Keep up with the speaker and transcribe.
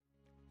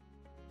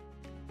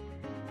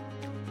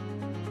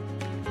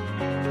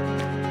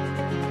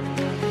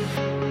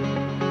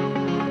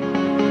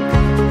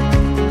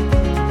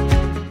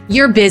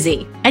You're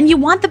busy and you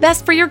want the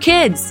best for your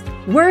kids.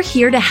 We're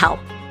here to help.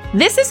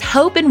 This is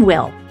Hope and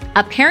Will,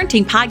 a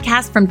parenting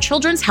podcast from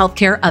Children's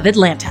Healthcare of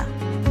Atlanta.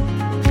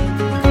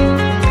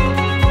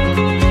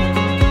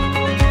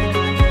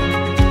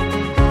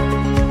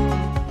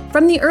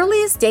 From the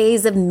earliest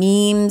days of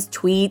memes,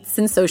 tweets,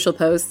 and social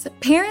posts,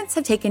 parents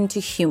have taken to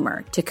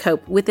humor to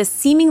cope with a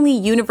seemingly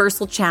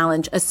universal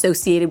challenge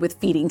associated with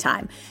feeding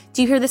time.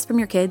 Do you hear this from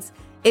your kids?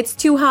 It's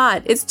too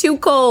hot, it's too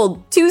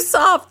cold, too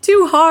soft,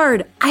 too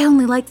hard. I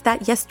only liked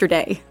that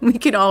yesterday. We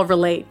can all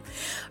relate.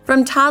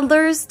 From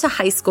toddlers to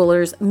high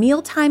schoolers,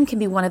 mealtime can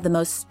be one of the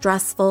most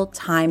stressful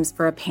times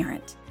for a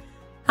parent.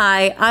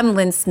 Hi, I'm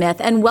Lynn Smith,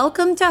 and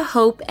welcome to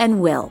Hope and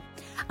Will,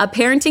 a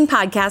parenting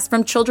podcast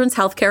from Children's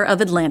Healthcare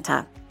of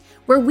Atlanta,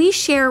 where we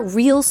share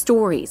real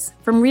stories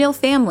from real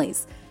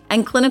families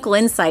and clinical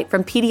insight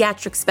from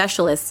pediatric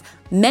specialists,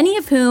 many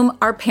of whom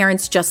are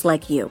parents just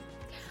like you.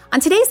 On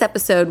today's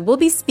episode, we'll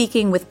be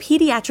speaking with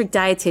pediatric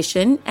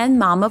dietitian and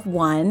mom of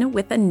one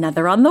with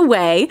another on the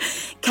way,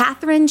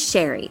 Catherine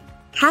Sherry.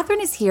 Catherine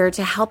is here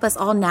to help us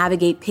all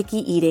navigate picky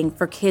eating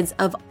for kids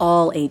of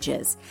all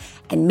ages.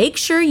 And make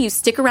sure you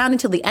stick around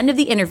until the end of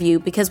the interview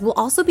because we'll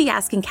also be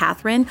asking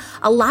Catherine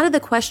a lot of the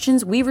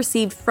questions we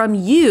received from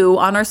you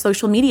on our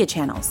social media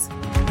channels.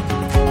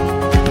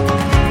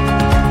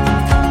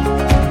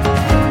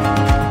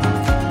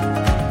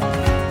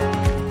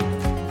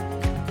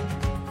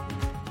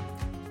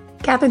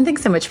 Catherine,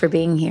 thanks so much for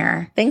being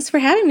here. Thanks for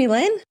having me,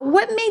 Lynn.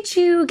 What made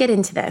you get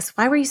into this?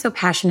 Why were you so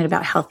passionate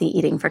about healthy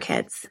eating for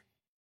kids?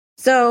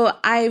 So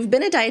I've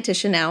been a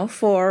dietitian now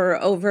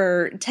for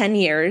over 10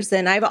 years,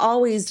 and I've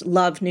always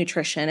loved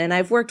nutrition, and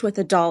I've worked with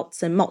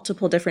adults in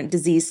multiple different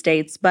disease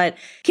states, but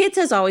kids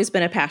has always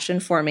been a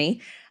passion for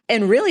me.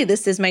 And really,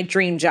 this is my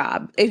dream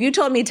job. If you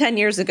told me 10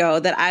 years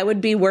ago that I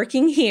would be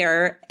working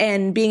here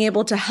and being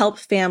able to help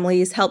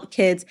families, help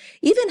kids,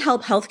 even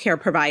help healthcare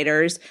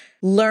providers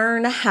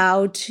learn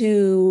how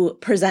to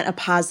present a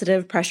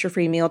positive,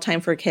 pressure-free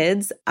mealtime for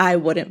kids, I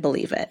wouldn't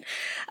believe it.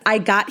 I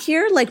got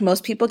here like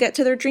most people get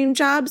to their dream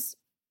jobs,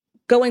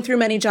 going through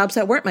many jobs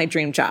that weren't my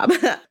dream job,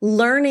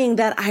 learning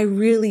that I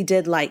really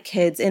did like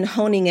kids and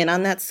honing in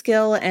on that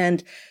skill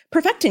and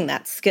perfecting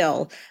that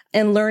skill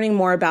and learning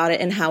more about it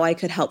and how I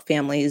could help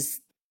families.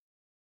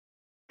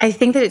 I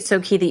think that it's so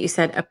key that you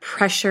said a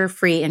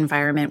pressure-free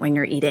environment when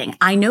you're eating.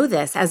 I know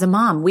this as a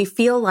mom. We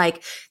feel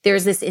like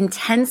there's this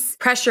intense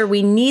pressure.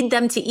 We need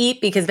them to eat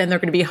because then they're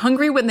going to be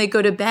hungry when they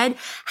go to bed.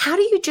 How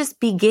do you just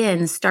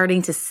begin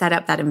starting to set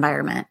up that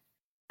environment?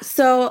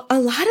 So a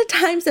lot of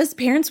times as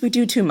parents, we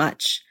do too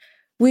much.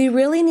 We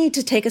really need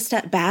to take a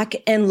step back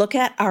and look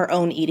at our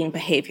own eating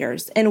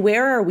behaviors and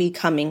where are we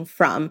coming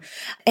from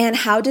and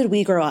how did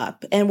we grow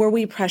up and were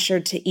we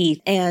pressured to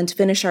eat and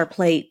finish our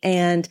plate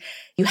and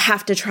you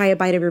have to try a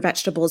bite of your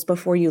vegetables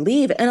before you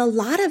leave. And a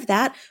lot of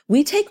that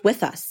we take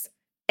with us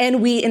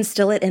and we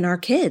instill it in our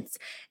kids.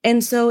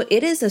 And so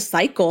it is a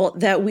cycle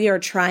that we are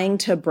trying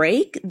to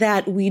break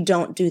that we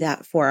don't do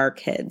that for our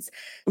kids.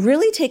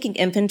 Really taking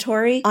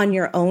inventory on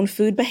your own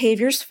food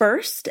behaviors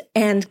first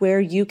and where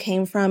you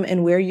came from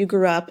and where you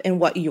grew up and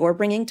what you're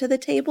bringing to the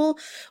table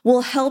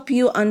will help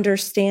you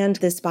understand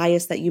this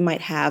bias that you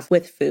might have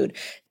with food.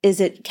 Is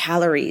it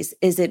calories?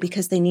 Is it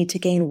because they need to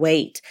gain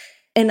weight?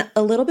 And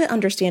a little bit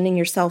understanding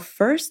yourself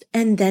first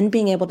and then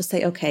being able to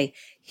say, okay,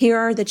 here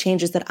are the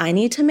changes that I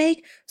need to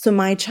make so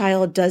my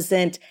child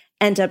doesn't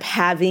end up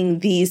having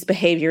these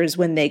behaviors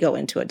when they go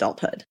into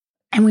adulthood.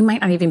 And we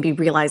might not even be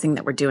realizing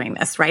that we're doing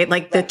this, right?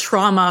 Like the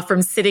trauma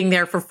from sitting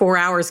there for 4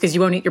 hours because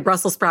you won't eat your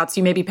Brussels sprouts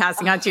you may be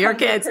passing on to your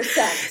kids.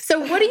 100%. So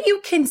what do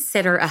you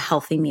consider a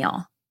healthy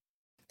meal?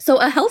 So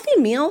a healthy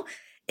meal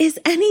is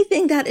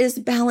anything that is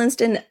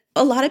balanced. And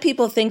a lot of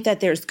people think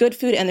that there's good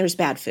food and there's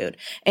bad food.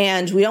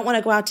 And we don't want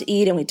to go out to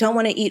eat and we don't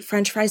want to eat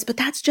French fries, but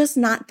that's just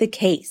not the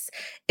case.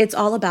 It's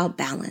all about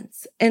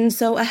balance. And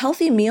so a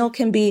healthy meal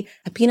can be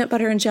a peanut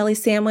butter and jelly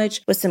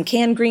sandwich with some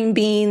canned green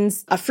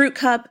beans, a fruit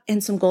cup,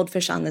 and some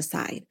goldfish on the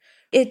side.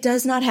 It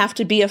does not have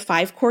to be a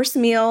 5-course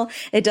meal.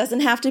 It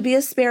doesn't have to be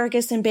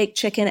asparagus and baked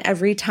chicken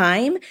every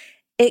time.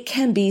 It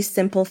can be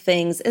simple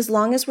things as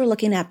long as we're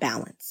looking at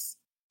balance.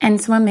 And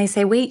someone may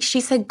say, wait,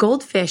 she said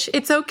goldfish.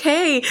 It's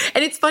okay.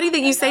 And it's funny that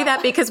you say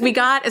that because we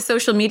got a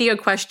social media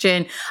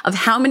question of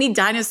how many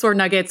dinosaur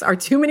nuggets are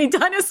too many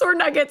dinosaur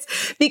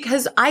nuggets,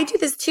 because I do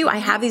this too. I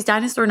have these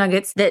dinosaur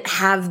nuggets that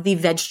have the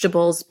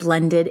vegetables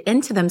blended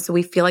into them. So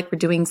we feel like we're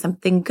doing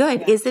something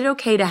good. Is it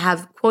okay to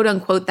have quote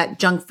unquote that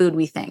junk food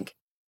we think?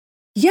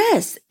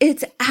 Yes,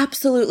 it's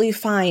absolutely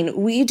fine.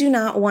 We do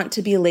not want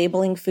to be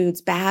labeling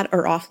foods bad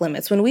or off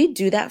limits. When we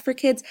do that for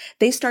kids,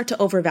 they start to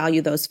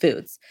overvalue those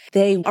foods.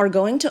 They are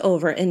going to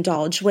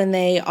overindulge when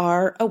they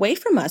are away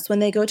from us, when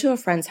they go to a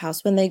friend's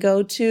house, when they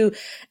go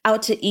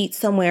out to eat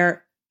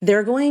somewhere.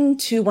 They're going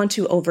to want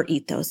to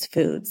overeat those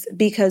foods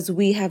because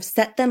we have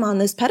set them on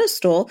this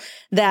pedestal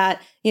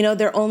that,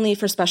 they're only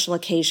for special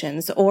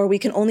occasions, or we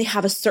can only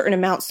have a certain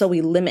amount, so we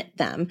limit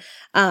them.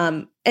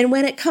 And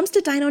when it comes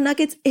to Dino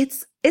Nuggets,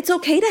 it's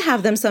okay to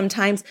have them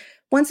sometimes.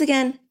 Once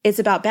again, it's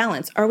about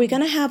balance. Are we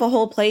going to have a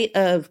whole plate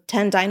of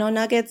 10 Dino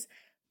Nuggets?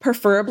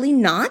 preferably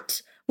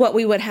not. What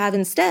we would have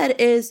instead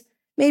is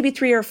maybe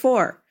 3 or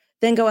 4.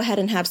 Then go ahead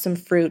and have some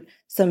fruit,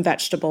 some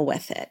vegetable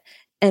with it,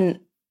 and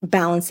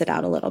balance it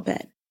out a little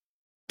bit.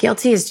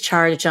 Guilty as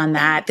charged on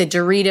that. The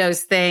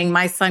Doritos thing,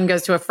 my son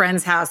goes to a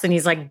friend's house and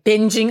he's like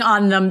binging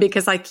on them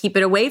because I keep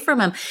it away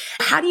from him.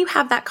 How do you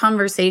have that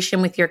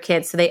conversation with your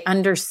kids so they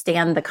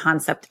understand the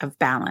concept of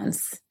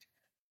balance?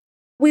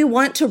 We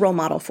want to role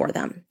model for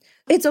them.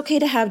 It's okay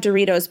to have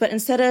Doritos, but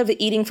instead of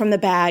eating from the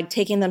bag,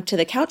 taking them to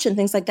the couch and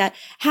things like that,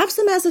 have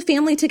some as a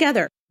family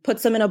together. Put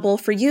some in a bowl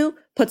for you,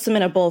 put some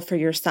in a bowl for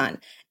your son.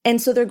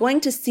 And so they're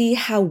going to see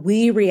how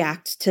we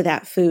react to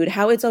that food,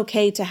 how it's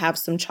okay to have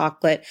some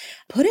chocolate.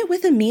 Put it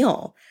with a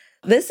meal.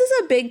 This is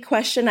a big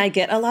question I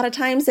get a lot of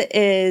times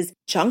is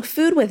junk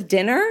food with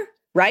dinner,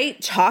 right?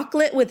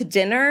 Chocolate with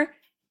dinner?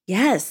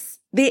 Yes.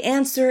 The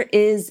answer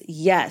is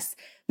yes.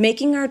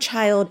 Making our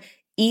child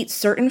eat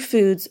certain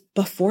foods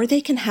before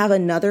they can have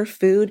another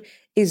food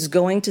is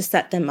going to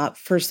set them up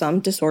for some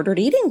disordered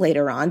eating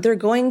later on. They're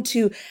going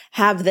to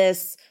have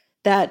this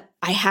that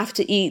I have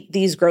to eat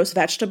these gross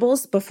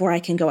vegetables before I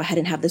can go ahead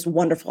and have this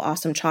wonderful,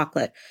 awesome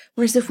chocolate.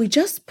 Whereas if we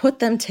just put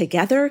them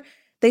together,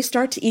 they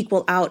start to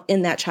equal out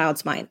in that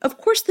child's mind. Of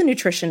course, the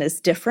nutrition is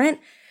different,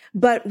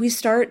 but we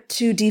start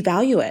to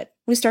devalue it.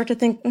 We start to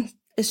think,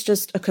 it's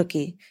just a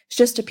cookie. It's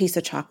just a piece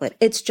of chocolate.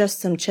 It's just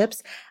some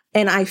chips.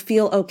 And I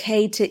feel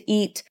okay to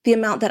eat the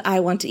amount that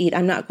I want to eat.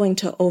 I'm not going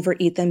to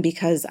overeat them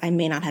because I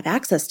may not have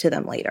access to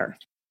them later.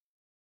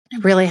 I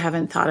really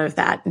haven't thought of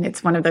that. And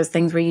it's one of those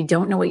things where you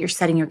don't know what you're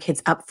setting your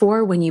kids up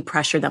for when you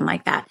pressure them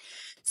like that.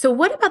 So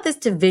what about this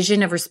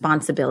division of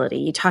responsibility?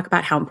 You talk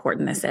about how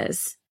important this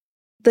is.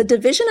 The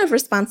division of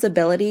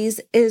responsibilities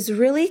is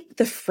really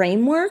the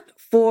framework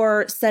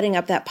for setting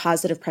up that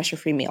positive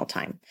pressure-free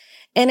mealtime.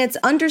 And it's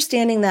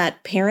understanding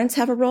that parents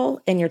have a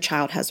role and your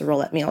child has a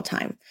role at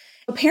mealtime.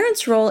 A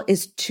parent's role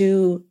is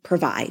to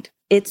provide.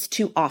 It's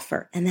to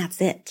offer, and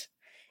that's it.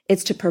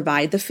 It's to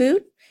provide the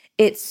food.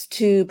 It's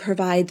to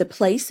provide the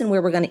place and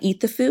where we're going to eat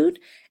the food.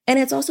 And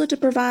it's also to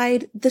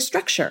provide the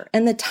structure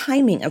and the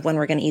timing of when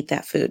we're going to eat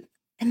that food.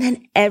 And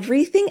then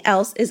everything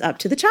else is up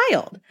to the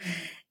child.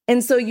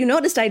 And so you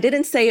noticed I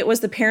didn't say it was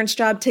the parent's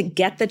job to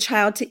get the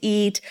child to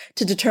eat,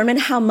 to determine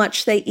how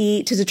much they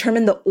eat, to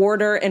determine the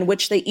order in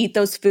which they eat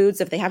those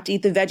foods, if they have to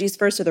eat the veggies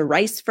first or the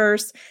rice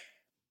first.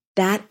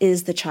 That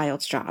is the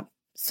child's job.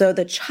 So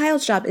the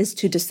child's job is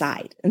to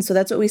decide. And so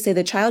that's what we say.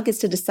 The child gets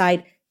to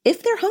decide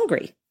if they're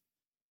hungry.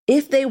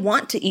 If they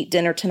want to eat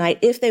dinner tonight,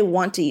 if they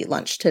want to eat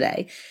lunch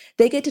today,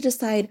 they get to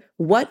decide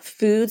what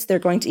foods they're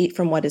going to eat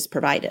from what is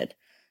provided.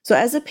 So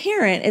as a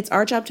parent, it's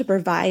our job to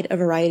provide a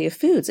variety of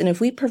foods. And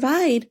if we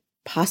provide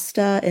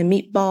pasta and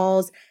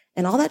meatballs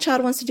and all that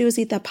child wants to do is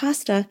eat that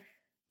pasta,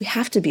 we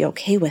have to be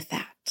okay with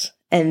that.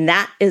 And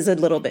that is a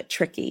little bit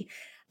tricky.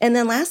 And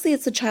then lastly,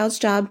 it's the child's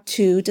job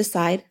to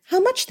decide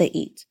how much they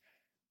eat.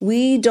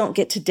 We don't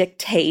get to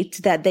dictate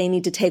that they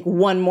need to take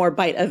 1 more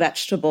bite of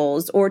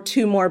vegetables or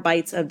 2 more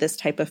bites of this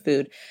type of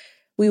food.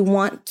 We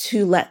want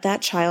to let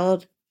that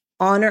child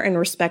honor and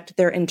respect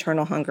their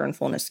internal hunger and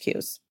fullness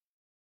cues.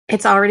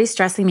 It's already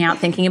stressing me out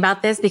thinking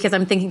about this because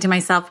I'm thinking to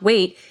myself,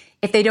 wait,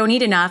 if they don't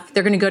eat enough,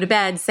 they're going to go to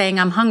bed saying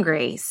I'm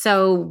hungry.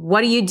 So what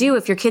do you do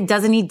if your kid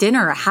doesn't eat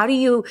dinner? How do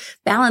you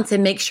balance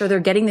and make sure they're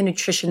getting the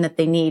nutrition that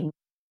they need?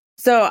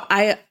 So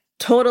I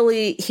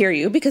totally hear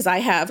you because I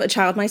have a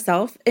child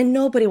myself and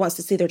nobody wants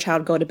to see their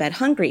child go to bed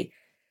hungry.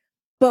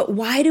 But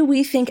why do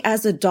we think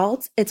as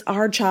adults, it's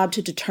our job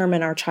to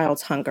determine our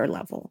child's hunger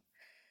level?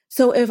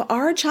 So if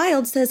our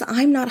child says,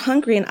 I'm not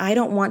hungry and I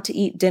don't want to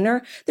eat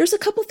dinner, there's a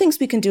couple things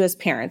we can do as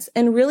parents.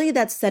 And really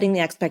that's setting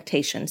the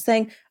expectation,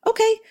 saying,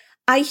 okay,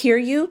 I hear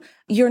you.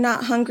 You're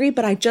not hungry,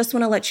 but I just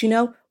want to let you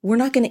know, we're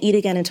not going to eat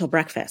again until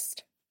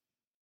breakfast.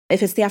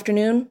 If it's the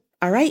afternoon,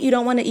 all right, you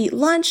don't want to eat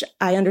lunch.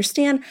 I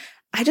understand.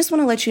 I just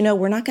want to let you know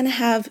we're not going to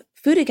have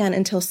food again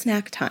until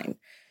snack time.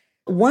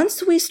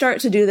 Once we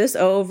start to do this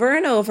over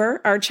and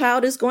over, our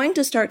child is going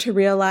to start to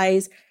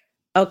realize,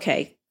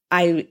 okay,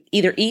 I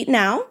either eat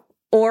now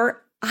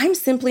or I'm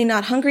simply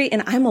not hungry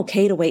and I'm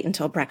okay to wait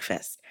until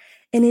breakfast.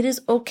 And it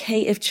is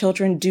okay if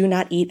children do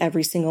not eat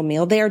every single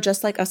meal. They are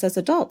just like us as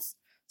adults.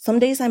 Some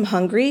days I'm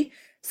hungry.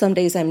 Some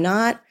days I'm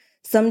not.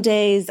 Some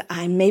days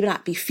I may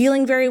not be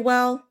feeling very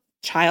well.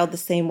 Child the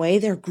same way.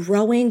 They're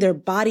growing. Their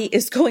body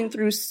is going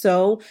through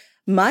so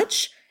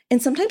much. And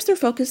sometimes they're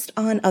focused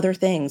on other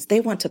things. They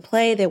want to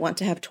play, they want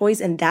to have toys,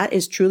 and that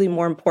is truly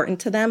more important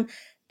to them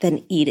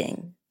than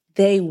eating.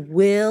 They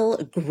will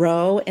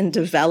grow and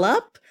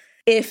develop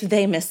if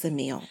they miss a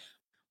meal.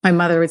 My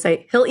mother would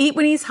say, he'll eat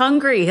when he's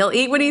hungry. He'll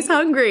eat when he's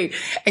hungry.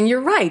 And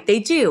you're right, they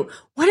do.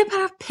 What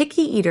about a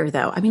picky eater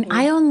though? I mean,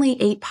 I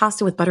only ate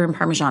pasta with butter and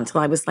Parmesan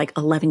till I was like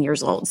 11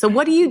 years old. So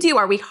what do you do?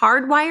 Are we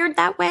hardwired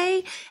that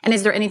way? And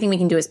is there anything we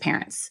can do as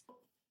parents?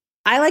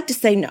 I like to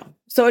say no.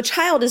 So a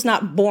child is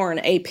not born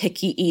a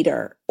picky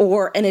eater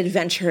or an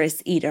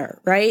adventurous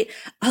eater, right?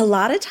 A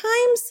lot of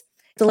times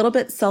it's a little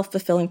bit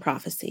self-fulfilling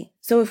prophecy.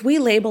 So if we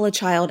label a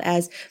child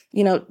as,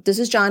 this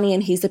is Johnny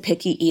and he's a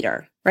picky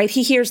eater, right?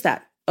 He hears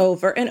that.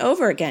 over and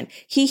over again.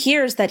 He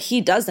hears that he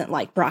doesn't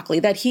like broccoli,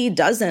 that he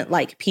doesn't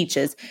like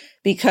peaches,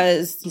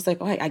 because he's like,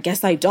 oh, I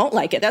guess I don't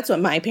like it. That's what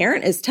my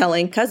parent is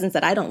telling cousins,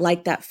 that I don't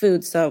like that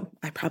food, so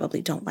I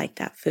probably don't like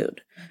that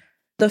food.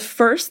 The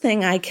first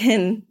thing I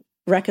can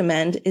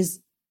recommend is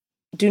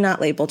do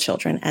not label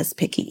children as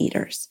picky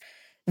eaters.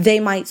 They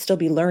might still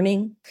be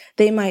learning.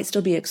 They might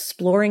still be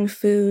exploring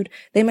food.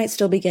 They might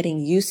still be getting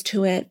used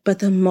to it. But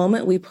the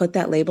moment we put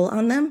that label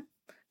on them,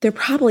 they're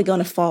probably going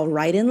to fall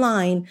right in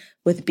line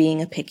with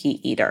being a picky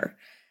eater.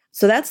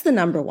 So that's the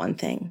number one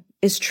thing,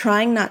 is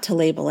trying not to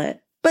label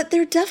it. But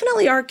there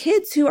definitely are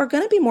kids who are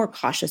going to be more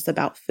cautious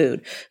about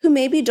food, who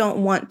maybe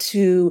don't want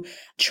to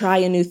try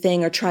a new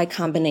thing or try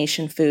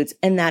combination foods.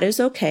 And that is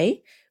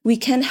okay. We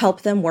can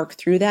help them work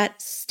through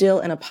that still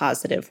in a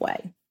positive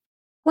way.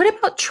 What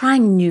about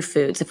trying new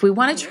foods? If we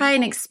want to try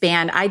and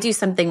expand, I do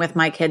something with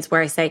my kids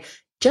where I say,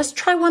 just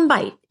try one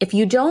bite. If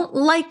you don't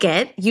like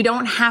it, you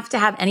don't have to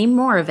have any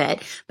more of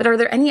it. But are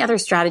there any other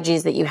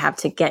strategies that you have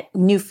to get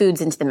new foods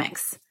into the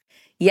mix?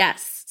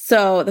 Yes.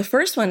 So the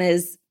first one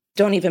is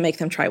don't even make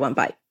them try one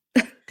bite.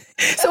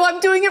 So I'm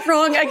doing it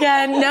wrong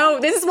again. No,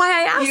 this is why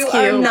I asked you.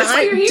 You are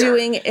not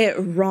doing it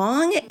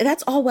wrong.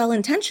 That's all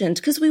well-intentioned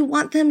because we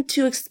want them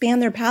to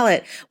expand their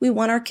palate. We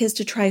want our kids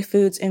to try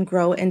foods and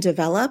grow and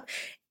develop.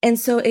 And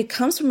so it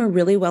comes from a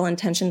really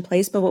well-intentioned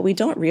place. But what we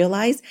don't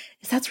realize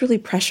is that's really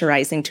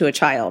pressurizing to a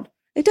child.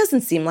 It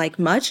doesn't seem like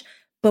much,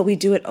 but we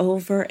do it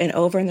over and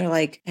over. And they're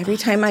like, every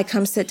time I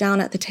come sit down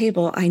at the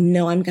table, I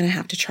know I'm going to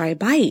have to try a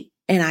bite.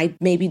 And I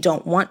maybe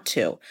don't want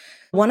to.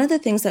 One of the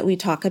things that we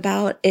talk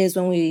about is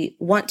when we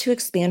want to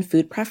expand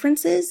food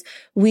preferences,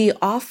 we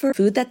offer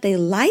food that they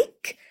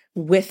like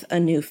with a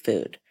new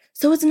food.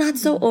 So it's not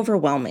so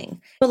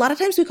overwhelming. A lot of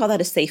times we call that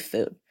a safe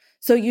food.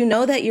 So you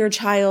know that your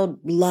child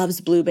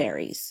loves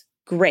blueberries.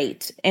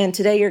 Great. And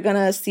today you're going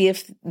to see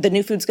if the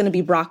new food's going to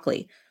be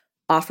broccoli.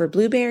 Offer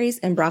blueberries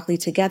and broccoli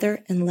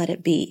together and let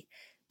it be.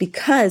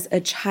 Because a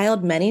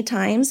child many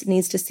times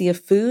needs to see a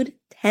food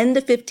 10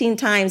 to 15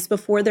 times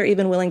before they're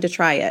even willing to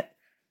try it.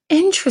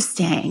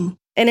 Interesting.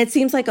 And it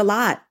seems like a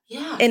lot.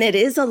 Yeah. And it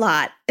is a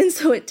lot. And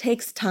so it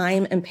takes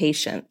time and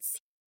patience.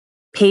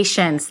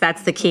 Patience,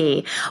 that's the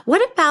key.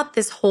 What about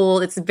this whole,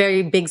 it's a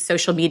very big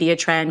social media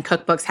trend.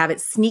 Cookbooks have it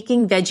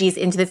sneaking veggies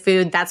into the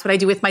food. That's what I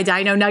do with my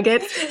Dino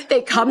Nuggets.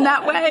 They come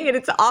that way and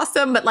it's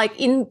awesome. But like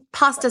in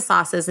pasta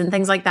sauces and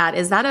things like that,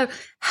 is that a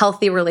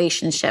healthy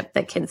relationship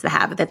that kids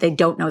have, that they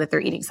don't know that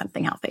they're eating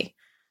something healthy?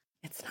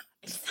 It's not.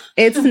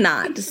 It's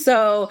not.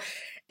 So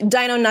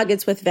Dino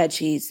Nuggets with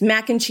veggies,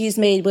 mac and cheese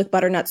made with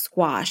butternut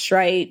squash,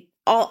 right?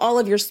 All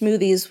of your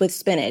smoothies with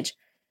spinach.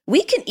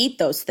 We can eat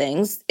those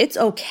things. It's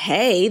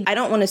okay. I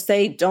don't want to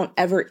say don't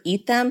ever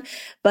eat them,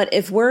 but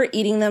if we're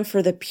eating them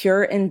for the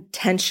pure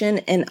intention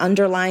and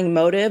underlying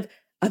motive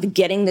of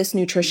getting this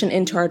nutrition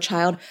into our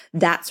child,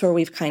 that's where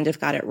we've kind of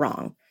got it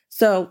wrong.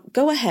 So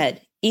go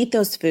ahead, eat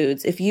those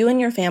foods. If you and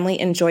your family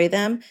enjoy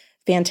them,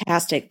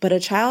 fantastic. But a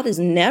child is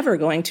never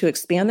going to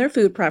expand their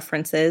food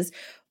preferences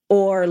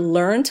or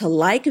learn to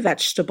like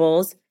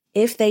vegetables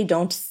if they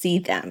don't see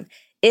them,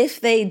 if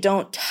they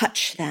don't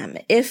touch them,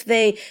 if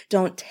they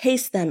don't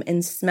taste them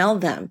and smell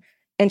them.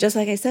 And just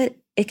like I said,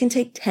 it can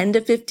take 10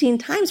 to 15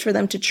 times for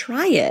them to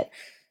try it.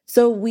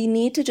 So we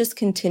need to just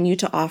continue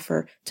to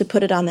offer, to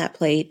put it on that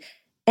plate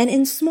and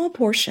in small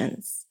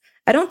portions.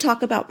 I don't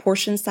talk about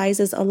portion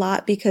sizes a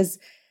lot because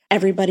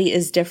everybody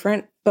is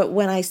different. But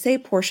when I say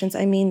portions,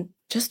 I mean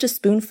just a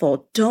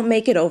spoonful. Don't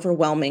make it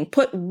overwhelming.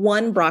 Put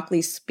one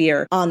broccoli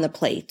spear on the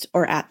plate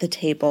or at the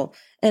table.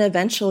 And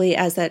eventually,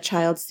 as that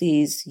child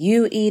sees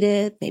you eat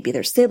it, maybe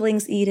their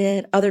siblings eat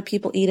it, other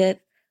people eat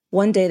it,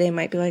 one day they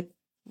might be like,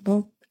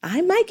 well,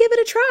 I might give it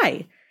a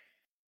try.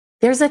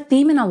 There's a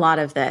theme in a lot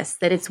of this,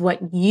 that it's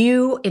what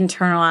you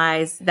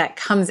internalize that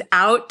comes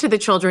out to the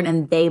children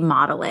and they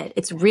model it.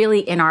 It's really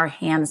in our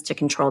hands to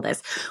control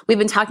this. We've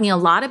been talking a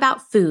lot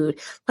about food.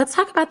 Let's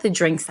talk about the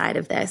drink side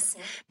of this,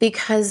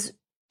 because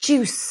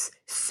juice,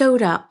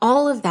 soda,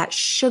 all of that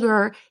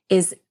sugar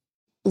is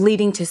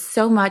leading to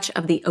so much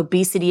of the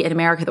obesity in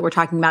America that we're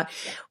talking about.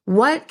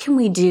 What can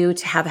we do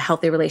to have a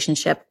healthy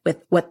relationship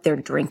with what they're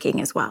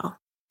drinking as well?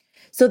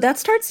 So that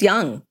starts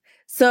young.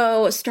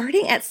 So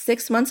starting at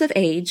 6 months of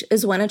age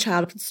is when a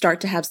child can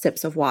start to have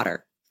sips of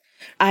water.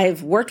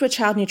 I've worked with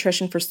child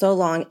nutrition for so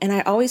long, and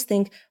I always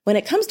think when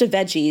it comes to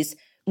veggies,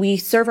 we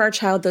serve our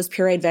child those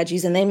pureed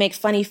veggies and they make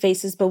funny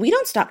faces, but we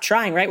don't stop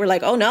trying, right? We're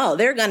like, oh no,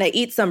 they're going to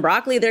eat some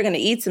broccoli. They're going to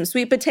eat some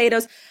sweet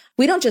potatoes.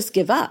 We don't just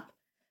give up.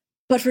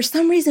 But for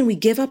some reason, we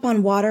give up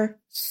on water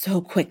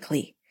so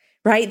quickly,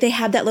 right? They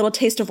have that little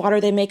taste of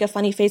water. They make a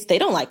funny face. They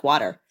don't like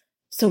water.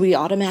 So we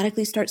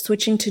automatically start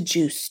switching to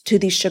juice, to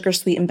these sugar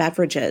sweetened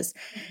beverages.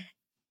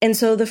 And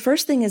so the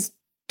first thing is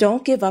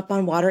don't give up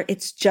on water.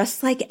 It's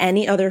just like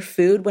any other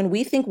food. When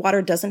we think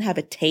water doesn't have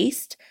a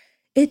taste,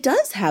 it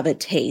does have a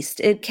taste.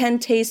 It can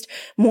taste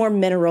more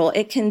mineral.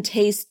 It can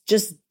taste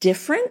just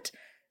different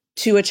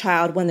to a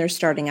child when they're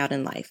starting out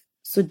in life.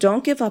 So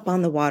don't give up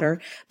on the water,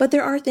 but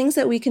there are things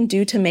that we can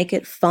do to make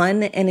it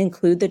fun and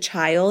include the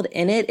child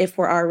in it if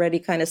we're already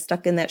kind of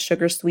stuck in that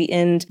sugar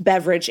sweetened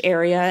beverage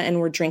area and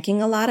we're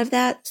drinking a lot of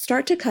that.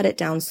 Start to cut it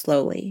down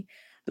slowly.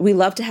 We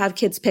love to have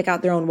kids pick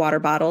out their own water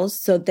bottles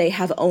so they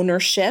have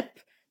ownership.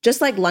 Just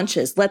like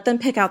lunches, let them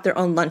pick out their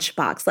own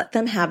lunchbox. Let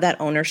them have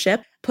that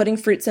ownership. Putting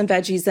fruits and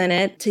veggies in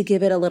it to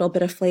give it a little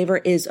bit of flavor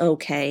is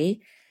okay.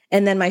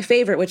 And then my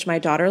favorite, which my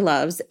daughter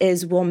loves,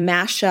 is we'll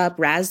mash up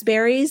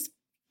raspberries,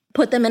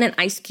 put them in an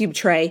ice cube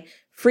tray,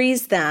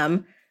 freeze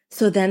them,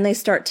 so then they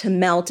start to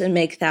melt and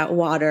make that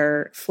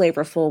water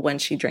flavorful when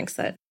she drinks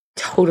it.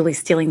 Totally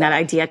stealing that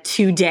idea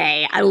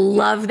today. I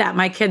love that.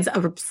 My kids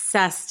are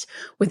obsessed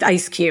with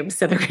ice cubes,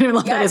 so they're going to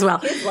love that as well.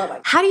 Kids love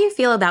it. How do you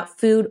feel about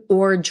food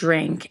or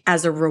drink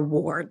as a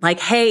reward? Like,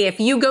 hey, if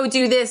you go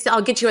do this,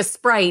 I'll get you a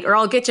Sprite or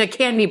I'll get you a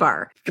candy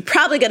bar. You're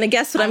probably going to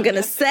guess what I'm going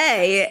to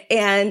say,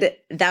 and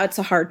that's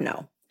a hard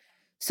no.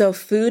 So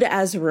food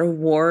as a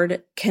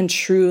reward can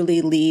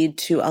truly lead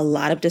to a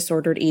lot of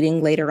disordered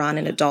eating later on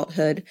in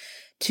adulthood,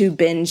 to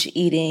binge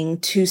eating,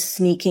 to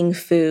sneaking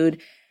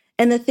food.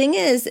 And the thing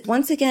is,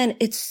 once again,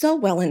 it's so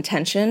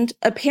well-intentioned.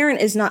 A parent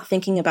is not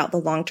thinking about the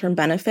long-term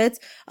benefits.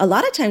 A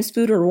lot of times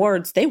food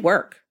rewards, they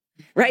work,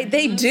 right?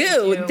 They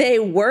do. They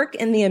work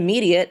in the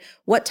immediate.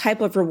 What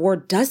type of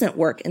reward doesn't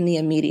work in the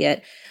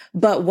immediate?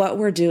 But what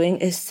we're doing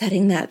is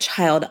setting that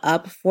child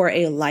up for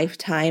a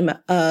lifetime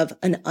of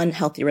an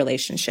unhealthy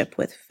relationship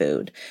with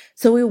food.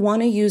 So we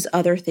want to use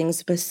other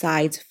things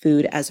besides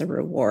food as a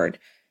reward.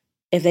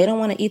 If they don't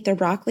want to eat their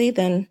broccoli,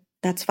 then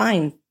that's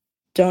fine.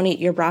 Don't eat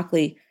your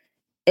broccoli.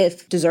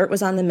 If dessert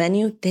was on the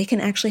menu, they can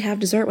actually have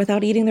dessert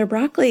without eating their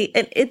broccoli.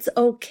 And it's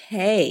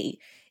okay.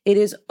 It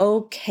is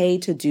okay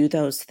to do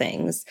those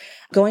things.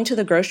 Going to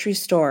the grocery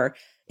store,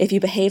 if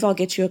you behave, I'll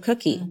get you a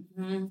cookie.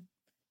 Mm-hmm.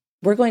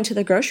 We're going to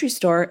the grocery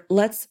store.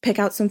 Let's pick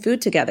out some food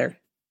together.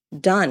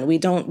 Done. We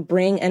don't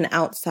bring an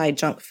outside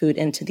junk food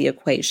into the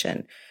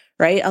equation,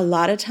 right? A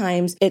lot of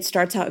times it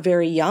starts out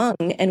very young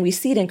and we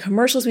see it in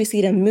commercials. We see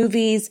it in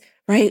movies,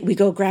 right? We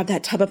go grab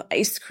that tub of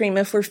ice cream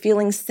if we're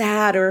feeling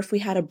sad or if we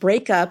had a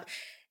breakup.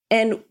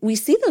 And we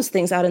see those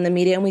things out in the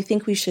media and we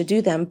think we should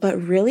do them,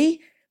 but really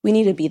we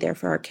need to be there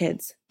for our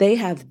kids. They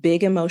have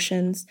big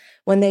emotions.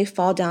 When they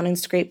fall down and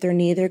scrape their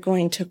knee, they're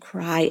going to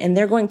cry and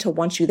they're going to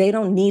want you. They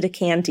don't need a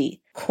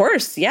candy. Of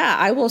course, yeah,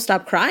 I will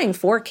stop crying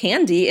for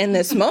candy in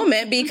this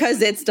moment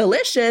because it's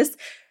delicious.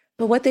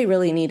 But what they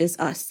really need is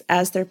us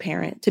as their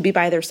parent to be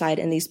by their side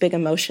in these big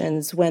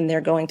emotions when they're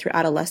going through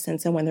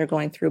adolescence and when they're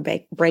going through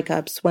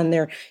breakups, when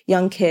they're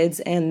young kids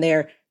and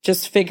they're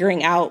just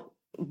figuring out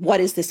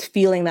what is this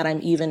feeling that I'm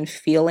even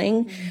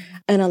feeling? Mm-hmm.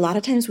 And a lot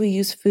of times we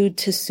use food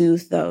to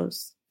soothe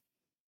those.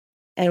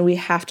 And we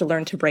have to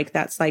learn to break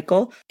that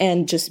cycle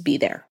and just be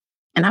there.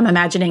 And I'm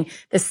imagining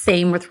the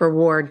same with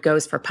reward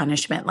goes for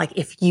punishment. Like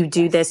if you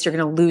do this, you're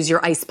going to lose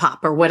your ice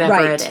pop or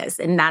whatever it is.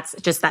 And that's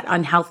just that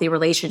unhealthy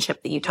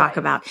relationship that you talk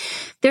about.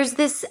 There's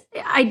this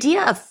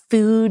idea of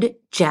food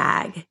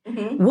jag.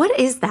 Mm-hmm. What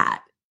is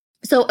that?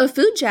 So a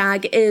food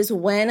jag is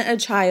when a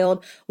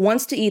child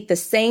wants to eat the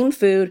same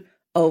food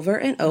over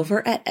and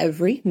over at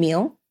every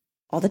meal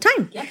all the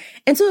time. Yep.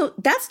 And so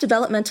that's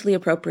developmentally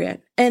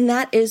appropriate. And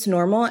that is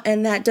normal.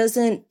 And that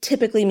doesn't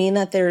typically mean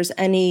that there's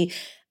any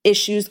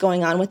issues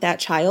going on with that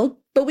child,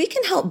 but we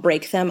can help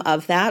break them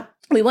of that.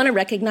 We want to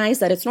recognize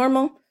that it's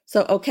normal.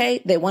 So,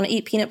 okay, they want to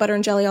eat peanut butter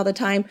and jelly all the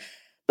time,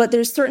 but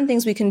there's certain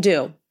things we can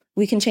do.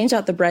 We can change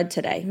out the bread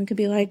today. We could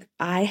be like,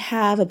 I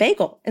have a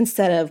bagel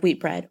instead of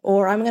wheat bread,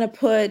 or I'm going to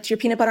put your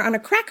peanut butter on a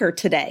cracker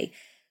today.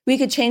 We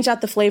could change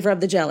out the flavor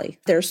of the jelly.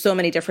 There's so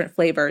many different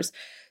flavors.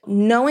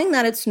 Knowing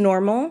that it's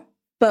normal,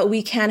 but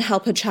we can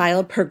help a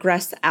child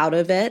progress out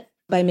of it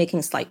by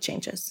making slight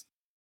changes.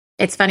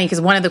 It's funny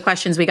because one of the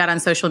questions we got on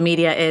social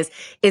media is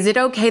it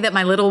okay that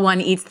my little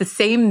one eats the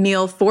same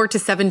meal 4 to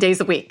 7 days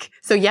a week?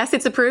 So yes,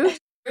 it's approved.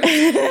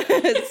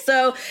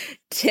 So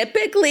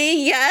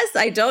typically, yes,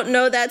 I don't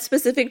know that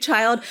specific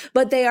child,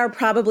 but they are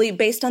probably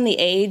based on the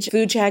age.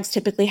 Food jags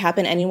typically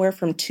happen anywhere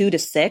from 2 to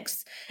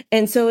 6.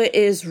 And so it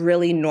is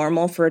really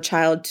normal for a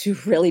child to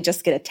really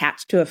just get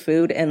attached to a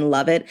food and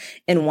love it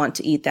and want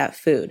to eat that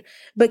food.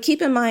 But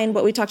keep in mind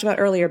what we talked about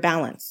earlier,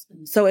 balance.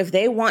 So if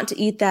they want to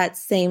eat that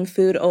same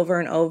food over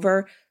and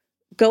over,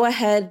 go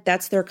ahead.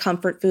 That's their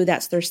comfort food.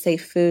 That's their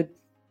safe food.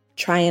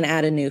 Try and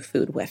add a new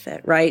food with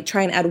it, right?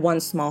 Try and add one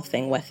small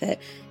thing with it,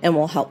 and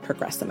we'll help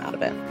progress them out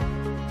of it.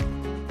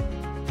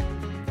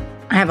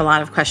 I have a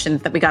lot of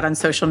questions that we got on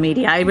social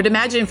media. I would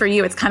imagine for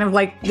you, it's kind of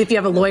like if you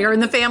have a lawyer in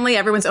the family,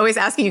 everyone's always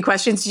asking you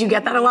questions. Did you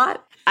get that a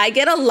lot? I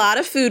get a lot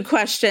of food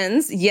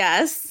questions.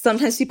 Yes.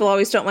 Sometimes people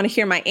always don't want to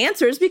hear my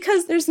answers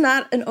because there's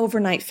not an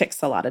overnight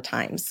fix a lot of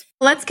times.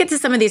 Let's get to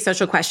some of these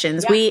social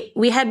questions. Yeah.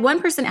 We had one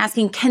person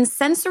asking, can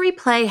sensory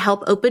play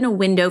help open a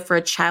window for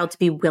a child to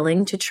be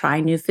willing to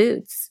try new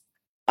foods?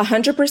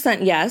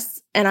 100%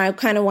 yes. And I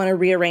kind of want to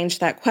rearrange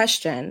that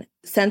question.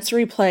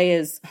 Sensory play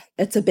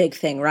it's a big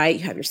thing, right?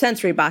 You have your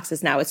sensory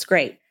boxes now. It's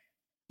great.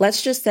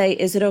 Let's just say,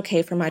 is it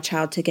okay for my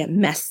child to get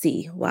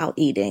messy while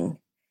eating?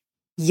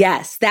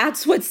 Yes,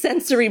 that's what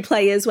sensory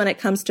play is when it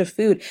comes to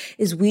food,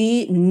 is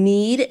we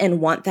need and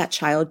want that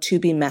child to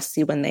be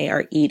messy when they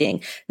are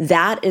eating.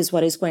 That is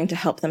what is going to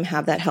help them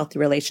have that healthy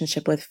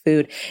relationship with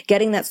food.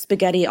 Getting that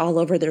spaghetti all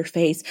over their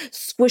face,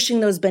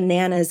 squishing those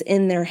bananas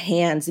in their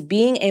hands,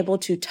 being able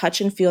to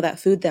touch and feel that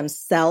food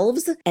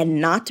themselves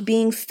and not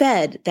being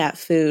fed that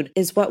food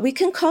is what we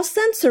can call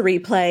sensory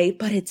play,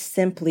 but it's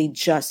simply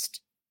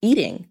just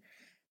eating.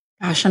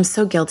 Gosh, I'm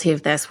so guilty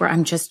of this where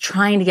I'm just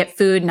trying to get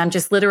food and I'm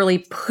just literally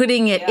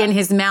putting it in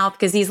his mouth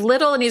because he's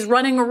little and he's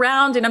running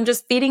around and I'm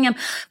just feeding him.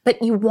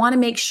 But you want to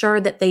make sure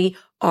that they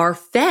are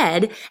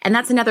fed. And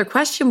that's another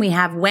question we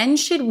have. When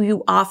should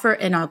you offer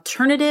an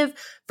alternative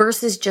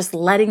versus just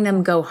letting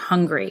them go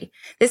hungry?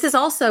 This is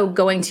also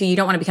going to, you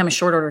don't want to become a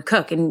short order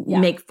cook and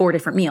make 4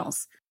 different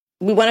meals.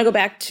 We want to go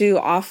back to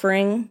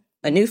offering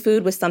a new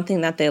food with something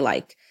that they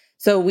like.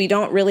 So we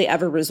don't really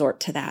ever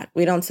resort to that.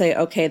 We don't say,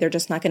 okay, they're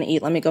just not going to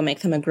eat. Let me go make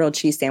them a grilled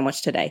cheese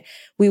sandwich today.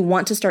 We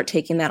want to start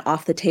taking that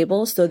off the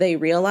table so they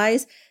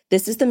realize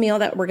this is the meal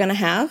that we're going to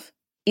have.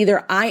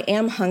 Either I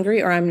am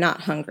hungry or I'm not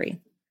hungry.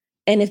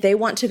 And if they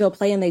want to go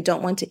play and they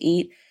don't want to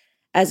eat,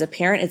 as a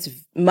parent, it's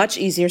much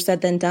easier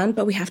said than done,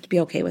 but we have to be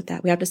okay with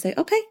that. We have to say,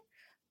 okay,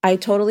 I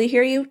totally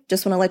hear you.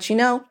 Just want to let you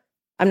know,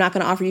 I'm not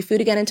going to offer you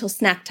food again until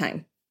snack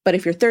time. But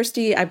if you're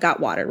thirsty, I've got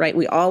water, right?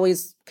 We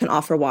always can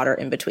offer water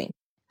in between.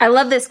 I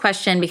love this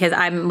question because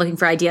I'm looking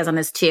for ideas on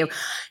this too.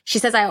 She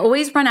says, I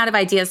always run out of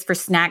ideas for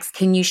snacks.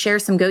 Can you share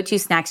some go-to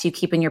snacks you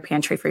keep in your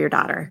pantry for your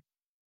daughter?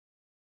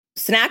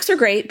 Snacks are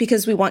great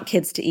because we want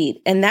kids to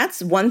eat. And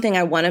that's one thing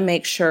I want to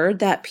make sure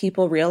that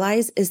people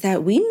realize is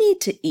that we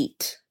need to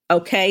eat.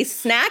 Okay,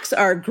 snacks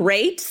are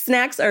great.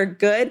 Snacks are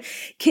good.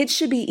 Kids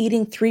should be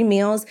eating 3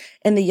 meals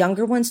and the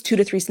younger ones 2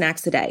 to 3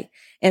 snacks a day.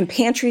 And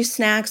pantry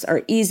snacks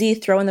are easy.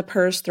 Throw in the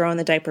purse, throw in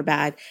the diaper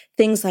bag.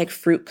 Things like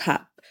fruit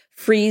cup.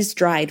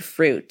 Freeze-dried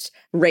fruit.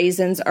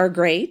 Raisins are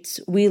great.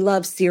 We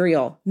love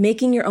cereal.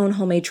 Making your own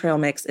homemade trail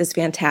mix is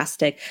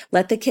fantastic.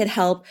 Let the kid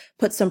help.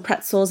 Put some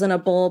pretzels in a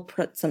bowl.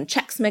 Put some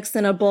Chex Mix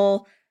in a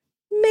bowl.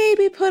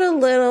 Maybe put a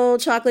little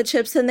chocolate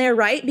chips in there,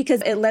 right?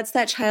 Because it lets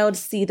that child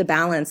see the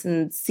balance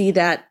and see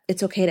that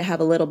it's okay to have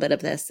a little bit of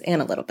this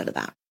and a little bit of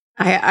that.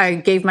 I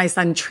gave my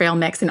son trail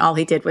mix and all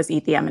he did was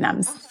eat the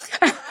M&Ms.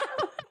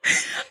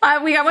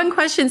 We got one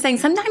question saying,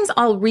 sometimes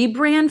I'll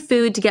rebrand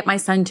food to get my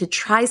son to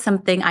try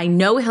something I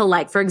know he'll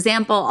like. For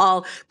example,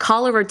 I'll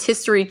call a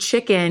rotisserie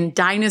chicken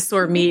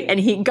dinosaur meat and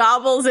he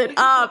gobbles it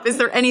up. Is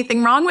there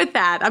anything wrong with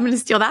that? I'm going to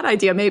steal that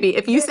idea maybe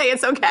if you say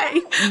it's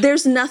okay.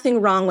 There's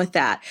nothing wrong with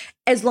that,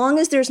 as long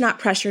as there's not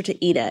pressure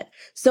to eat it.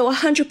 So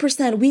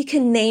 100%, we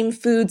can name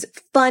foods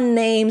fun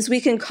names.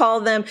 We can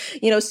call them,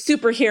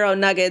 superhero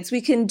nuggets.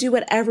 We can do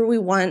whatever we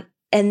want,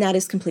 and that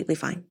is completely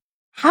fine.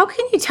 How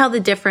can you tell the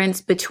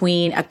difference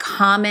between a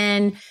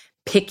common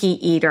picky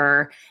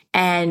eater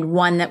and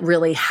one that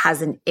really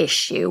has an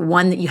issue,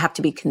 one that you have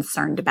to be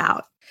concerned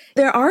about?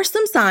 There are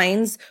some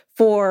signs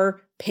for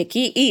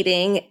picky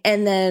eating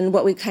and then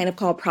what we kind of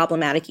call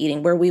problematic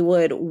eating, where we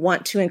would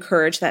want to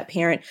encourage that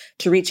parent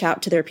to reach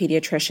out to their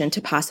pediatrician to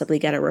possibly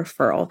get a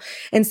referral.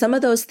 And some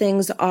of those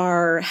things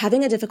are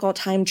having a difficult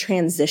time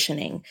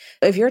transitioning.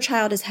 If your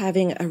child is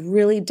having a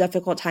really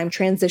difficult time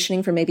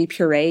transitioning from maybe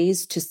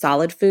purees to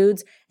solid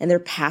foods and they're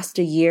past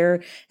a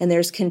year and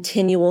there's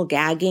continual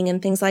gagging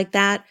and things like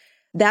that,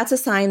 that's a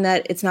sign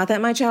that it's not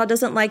that my child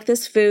doesn't like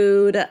this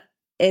food.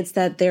 It's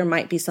that there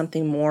might be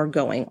something more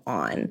going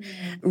on.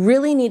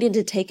 Really needing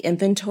to take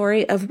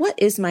inventory of what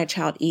is my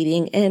child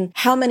eating and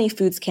how many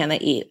foods can they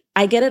eat.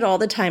 I get it all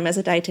the time as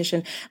a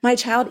dietitian. My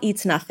child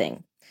eats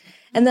nothing.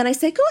 And then I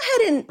say, go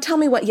ahead and tell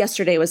me what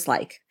yesterday was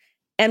like.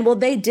 And well,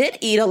 they did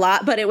eat a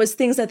lot, but it was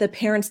things that the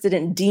parents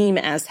didn't deem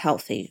as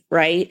healthy,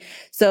 right?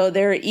 So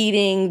they're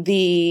eating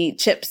the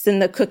chips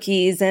and the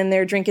cookies and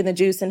they're drinking the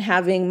juice and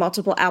having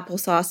multiple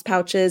applesauce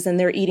pouches and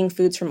they're eating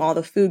foods from all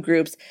the food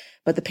groups,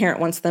 but the parent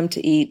wants them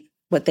to eat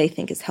what they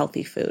think is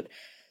healthy food.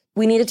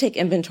 We need to take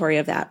inventory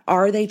of that.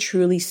 Are they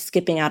truly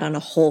skipping out on a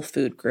whole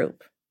food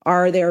group?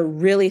 Are there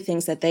really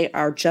things that they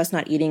are just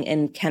not eating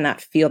and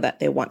cannot feel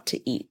that they want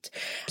to eat?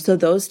 So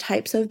those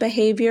types of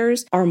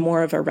behaviors are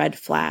more of a red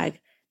flag.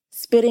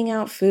 Spitting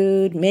out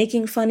food,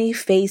 making funny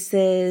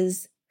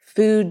faces,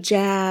 food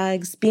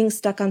jags, being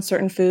stuck on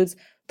certain foods,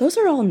 those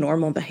are all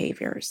normal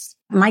behaviors.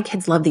 My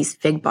kids love these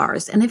fig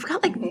bars and they've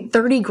got like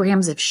 30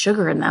 grams of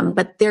sugar in them,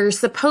 but they're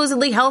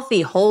supposedly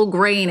healthy, whole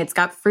grain. It's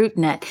got fruit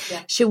in it.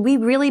 Yeah. Should we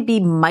really be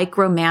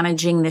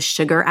micromanaging the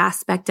sugar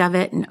aspect of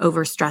it and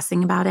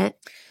overstressing about it?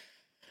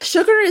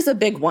 Sugar is a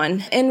big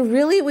one. And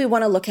really, we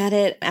want to look at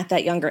it at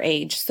that younger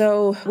age.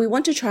 So we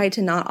want to try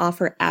to not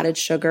offer added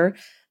sugar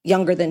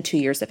younger than 2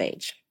 years of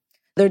age.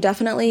 There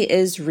definitely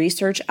is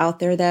research out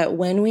there that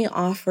when we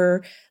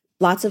offer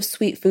lots of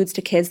sweet foods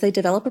to kids, they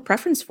develop a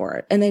preference for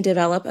it and they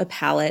develop a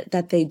palate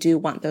that they do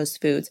want those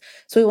foods.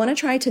 So we want to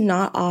try to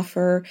not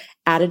offer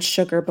added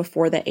sugar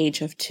before the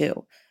age of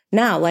 2.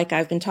 Now, like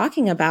I've been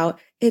talking about,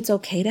 it's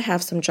okay to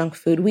have some junk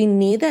food. We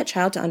need that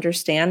child to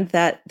understand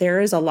that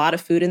there is a lot of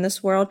food in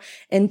this world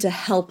and to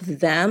help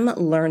them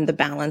learn the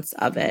balance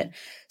of it.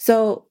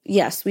 So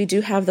yes, we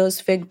do have those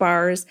fig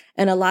bars.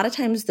 And a lot of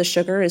times the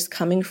sugar is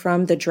coming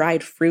from the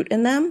dried fruit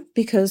in them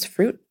because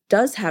fruit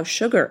does have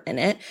sugar in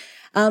it.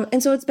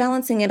 And so it's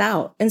balancing it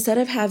out. Instead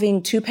of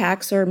having 2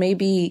 packs, or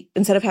maybe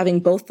instead of having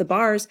both the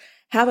bars,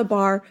 have a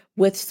bar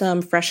with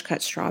some fresh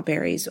cut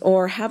strawberries,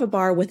 or have a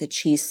bar with a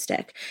cheese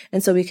stick.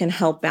 And so we can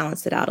help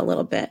balance it out a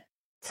little bit.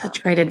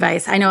 Such great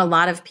advice. I know a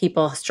lot of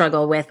people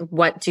struggle with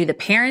what do the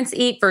parents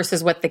eat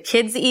versus what the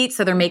kids eat.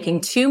 So they're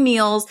making 2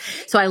 meals.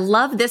 So I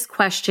love this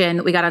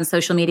question we got on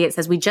social media. It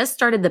says, we just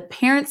started the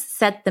parents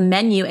set the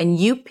menu and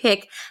you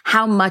pick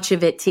how much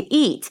of it to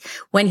eat.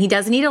 When he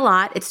doesn't eat a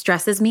lot, it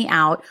stresses me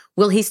out.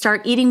 Will he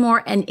start eating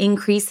more and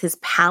increase his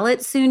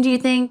palate soon, do you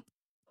think?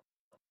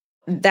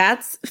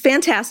 That's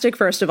fantastic.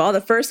 First of all,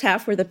 the first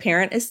half where the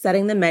parent is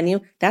setting the menu,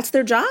 that's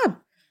their job,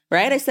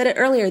 right? I said it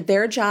earlier.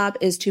 Their job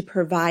is to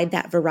provide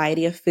that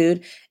variety of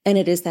food, and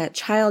it is that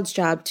child's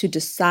job to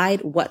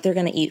decide what they're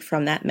going to eat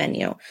from that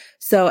menu.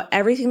 So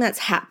everything that's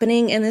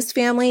happening in this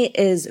family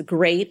is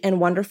great and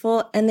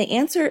wonderful. And the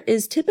answer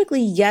is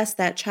typically yes,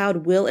 that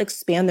child will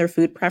expand their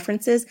food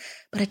preferences,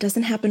 but it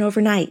doesn't happen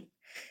overnight.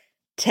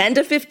 10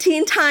 to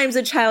 15 times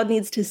a child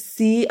needs to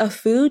see a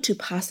food to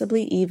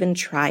possibly even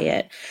try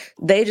it.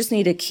 They just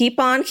need to keep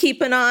on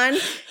keeping on,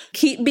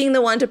 keep being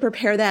the one to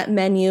prepare that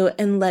menu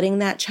and letting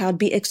that child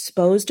be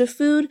exposed to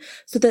food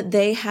so that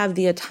they have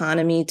the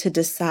autonomy to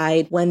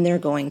decide when they're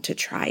going to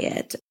try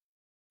it.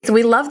 So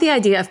we love the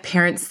idea of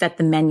parents set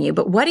the menu,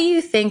 but what do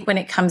you think when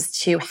it comes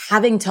to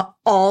having to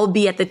all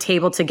be at the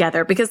table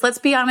together? Because let's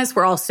be honest,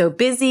 we're all so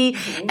busy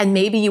and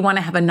maybe you want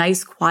to have a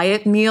nice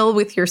quiet meal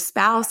with your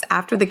spouse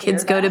after the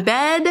kids go to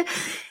bed.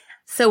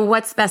 So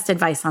what's best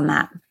advice on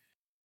that?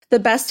 The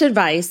best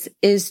advice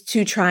is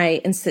to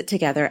try and sit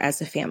together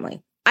as a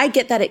family. I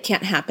get that it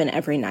can't happen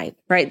every night,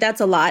 right?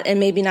 That's a lot,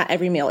 and maybe not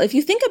every meal. If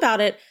you think about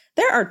it,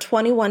 there are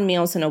 21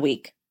 meals in a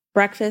week: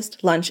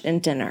 breakfast, lunch,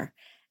 and dinner.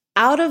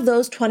 Out of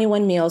those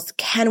 21 meals,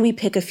 can we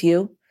pick a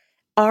few?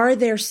 Are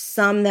there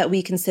some that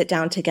we can sit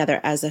down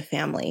together as a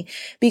family?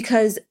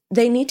 Because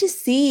they need to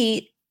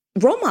see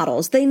role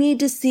models. They need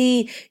to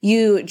see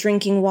you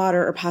drinking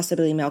water or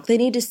possibly milk. They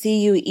need to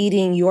see you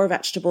eating your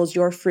vegetables,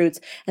 your fruits,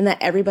 and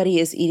that everybody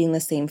is eating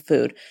the same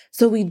food.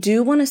 So we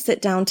do want to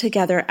sit down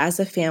together as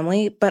a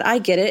family, but I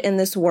get it. In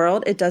this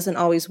world, it doesn't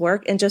always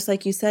work. And just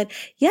like you said,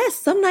 yes,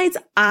 some nights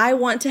I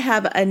want to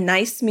have a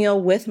nice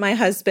meal with my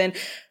husband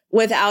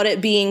without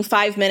it being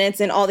 5 minutes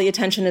and all the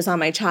attention is on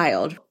my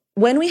child.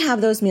 When we have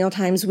those meal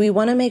times, we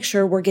want to make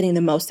sure we're getting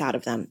the most out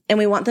of them, and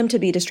we want them to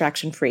be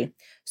distraction free.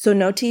 So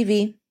no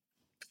TV,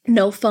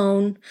 no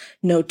phone,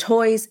 no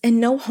toys, and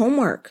no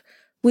homework.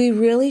 We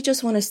really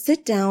just want to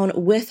sit down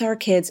with our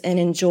kids and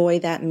enjoy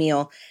that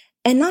meal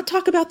and not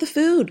talk about the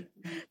food.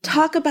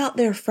 Talk about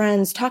their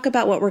friends. Talk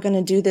about what we're going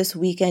to do this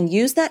weekend.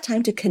 Use that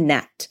time to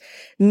connect.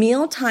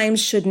 Meal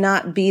times should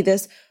not be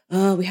this,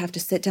 oh, we have to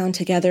sit down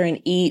together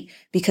and eat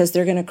because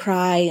they're going to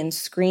cry and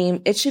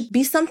scream. It should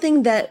be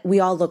something that we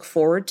all look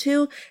forward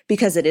to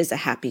because it is a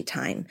happy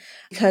time,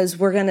 because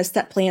we're going to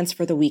set plans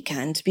for the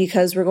weekend,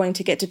 because we're going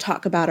to get to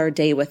talk about our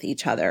day with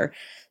each other.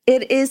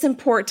 It is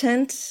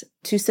important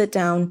to sit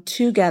down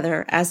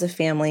together as a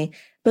family,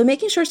 but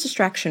making sure it's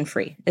distraction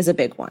free is a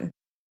big one.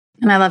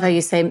 And I love how you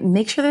say,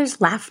 make sure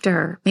there's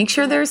laughter, make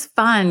sure there's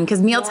fun,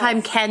 because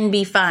mealtime can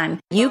be fun.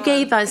 You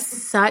gave us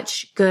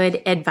such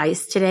good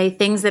advice today,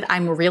 things that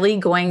I'm really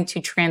going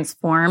to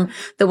transform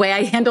the way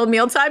I handle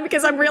mealtime,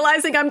 because I'm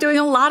realizing I'm doing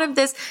a lot of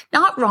this,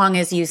 not wrong,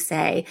 as you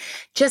say,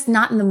 just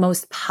not in the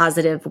most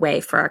positive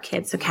way for our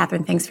kids. So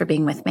Catherine, thanks for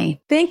being with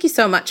me. Thank you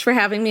so much for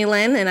having me,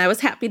 Lynn. And I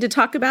was happy to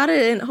talk about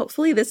it. And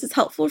hopefully this is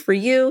helpful for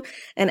you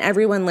and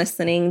everyone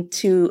listening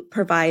to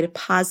provide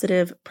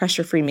positive,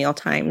 pressure-free meal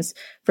times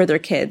for their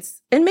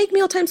kids and make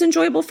mealtimes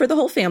enjoyable for the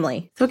whole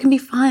family. So it can be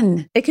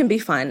fun. It can be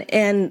fun.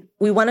 And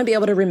we want to be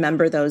able to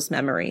remember those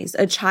memories.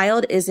 A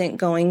child isn't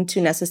going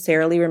to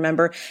necessarily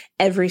remember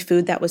every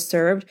food that was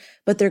served,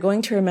 but they're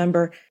going to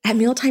remember at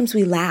mealtimes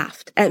we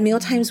laughed, at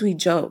mealtimes we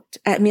joked,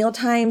 at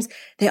mealtimes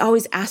they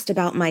always asked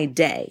about my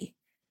day.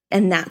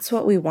 And that's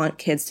what we want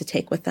kids to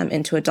take with them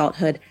into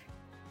adulthood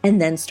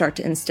and then start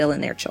to instill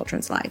in their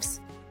children's lives.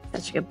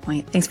 Such a good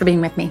point. Thanks for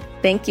being with me.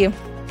 Thank you.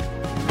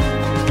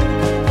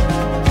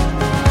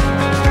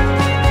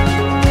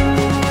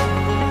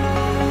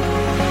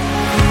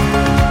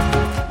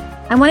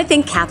 I want to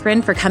thank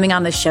Catherine for coming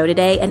on the show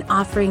today and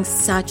offering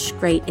such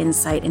great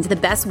insight into the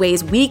best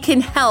ways we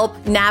can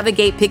help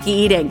navigate picky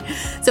eating.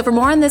 So for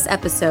more on this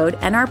episode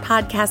and our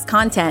podcast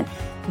content,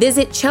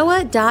 visit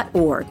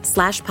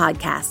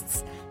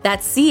choa.org/podcasts.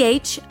 That's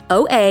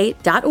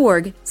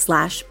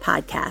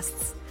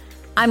CHOA.org/podcasts.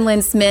 I'm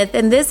Lynn Smith,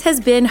 and this has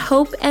been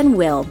Hope and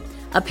Will,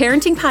 a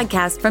parenting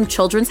podcast from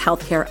Children's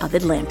Healthcare of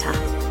Atlanta.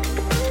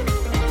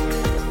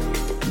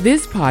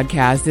 This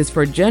podcast is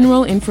for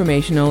general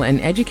informational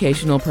and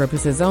educational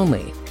purposes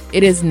only.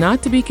 It is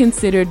not to be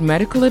considered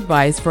medical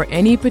advice for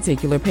any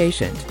particular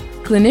patient.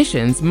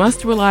 Clinicians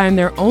must rely on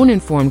their own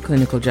informed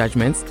clinical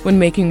judgments when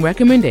making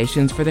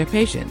recommendations for their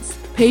patients.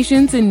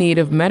 Patients in need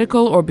of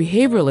medical or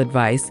behavioral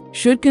advice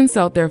should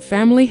consult their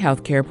family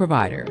healthcare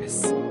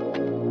providers.